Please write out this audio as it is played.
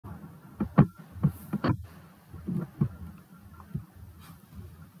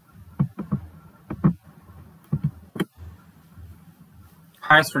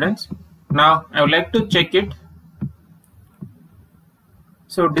Hi students, now I would like to check it.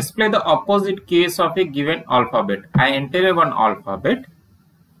 So display the opposite case of a given alphabet. I enter one alphabet,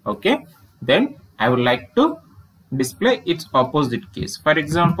 okay, then I would like to display its opposite case. For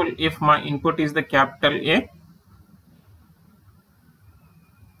example, if my input is the capital A,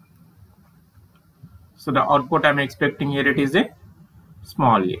 so the output I am expecting here, it is a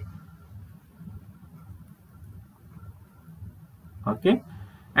small a, okay,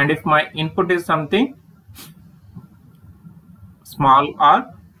 and if my input is something small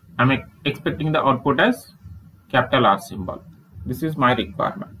r, I am expecting the output as capital R symbol. This is my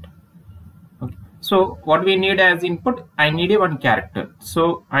requirement. Okay. So what we need as input, I need a one character.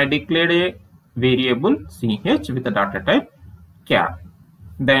 So I declared a variable ch with the data type char.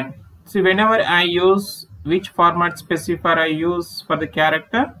 Then see, whenever I use which format specifier I use for the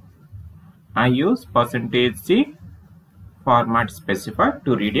character, I use %c format specifier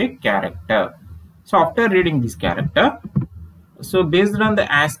to read a character. So after reading this character, so based on the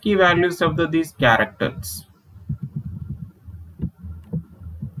ASCII values of these characters,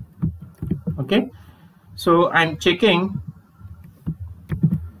 okay, so I'm checking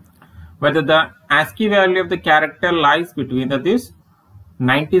whether the ASCII value of the character lies between this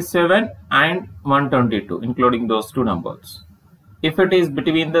 97 and 122, including those two numbers. If it is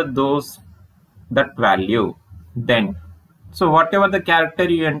between that value, then so whatever the character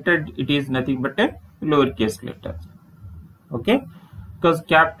you entered, it is nothing but a lowercase letter. Okay, because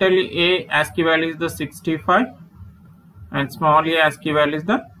capital A ASCII value is the 65 and small a ASCII value is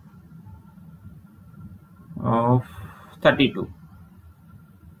the 32.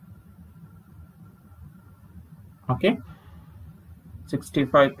 Okay,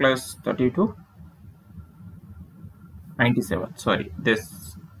 65 plus 32, 97. Sorry,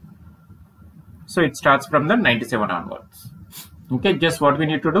 this. So it starts from the 97 onwards. Okay, just what we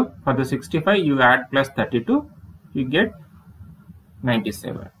need to do for the 65, you add plus 32, you get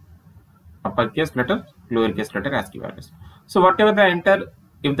 97. Uppercase letter, lowercase letter ASCII values. So whatever the enter,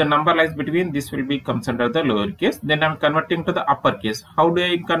 if the number lies between, this will be comes under the lowercase. Then I'm converting to the uppercase. How do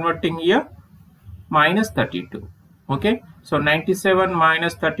I converting here? Minus 32. Okay, so 97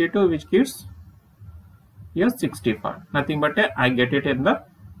 minus 32, which gives here 65. Nothing but I get it in the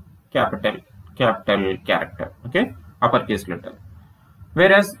capital character. Okay, uppercase letter.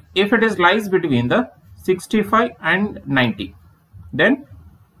 Whereas if it is lies between the 65 and 90, then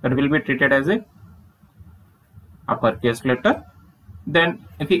that will be treated as a uppercase letter. Then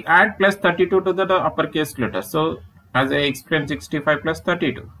if we add plus 32 to the uppercase letter, so as I explained, 65 plus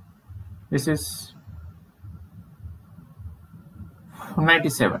 32, this is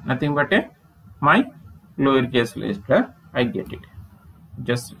 97. Nothing but my lowercase letter. I get it.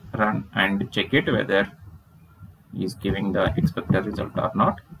 Just run and check it whether he is giving the expected result or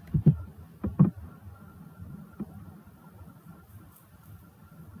not.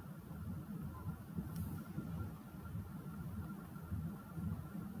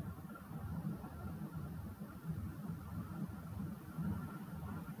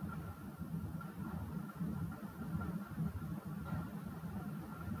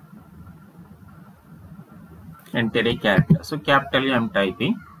 Enter a character. So capital A I am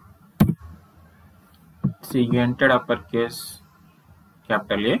typing. See, you entered uppercase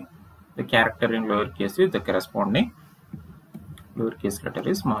capital A. The character in lowercase is the corresponding lowercase letter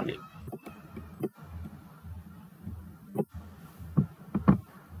is small a.